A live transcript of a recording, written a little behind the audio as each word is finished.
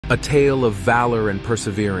A tale of valor and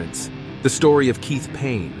perseverance, the story of Keith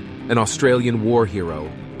Payne, an Australian war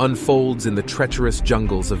hero, unfolds in the treacherous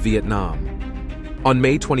jungles of Vietnam. On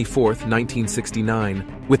May 24,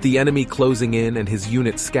 1969, with the enemy closing in and his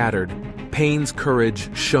unit scattered, Payne's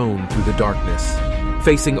courage shone through the darkness.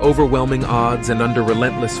 Facing overwhelming odds and under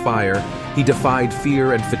relentless fire, he defied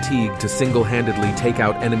fear and fatigue to single-handedly take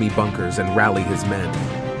out enemy bunkers and rally his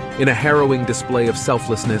men. In a harrowing display of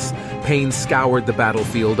selflessness, Payne scoured the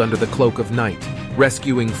battlefield under the cloak of night,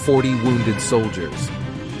 rescuing 40 wounded soldiers.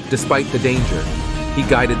 Despite the danger, he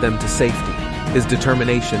guided them to safety, his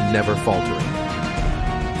determination never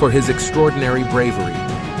faltering. For his extraordinary bravery,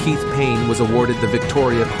 Keith Payne was awarded the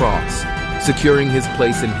Victoria Cross, securing his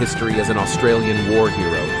place in history as an Australian war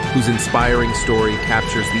hero whose inspiring story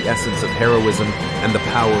captures the essence of heroism and the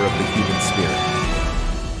power of the human spirit.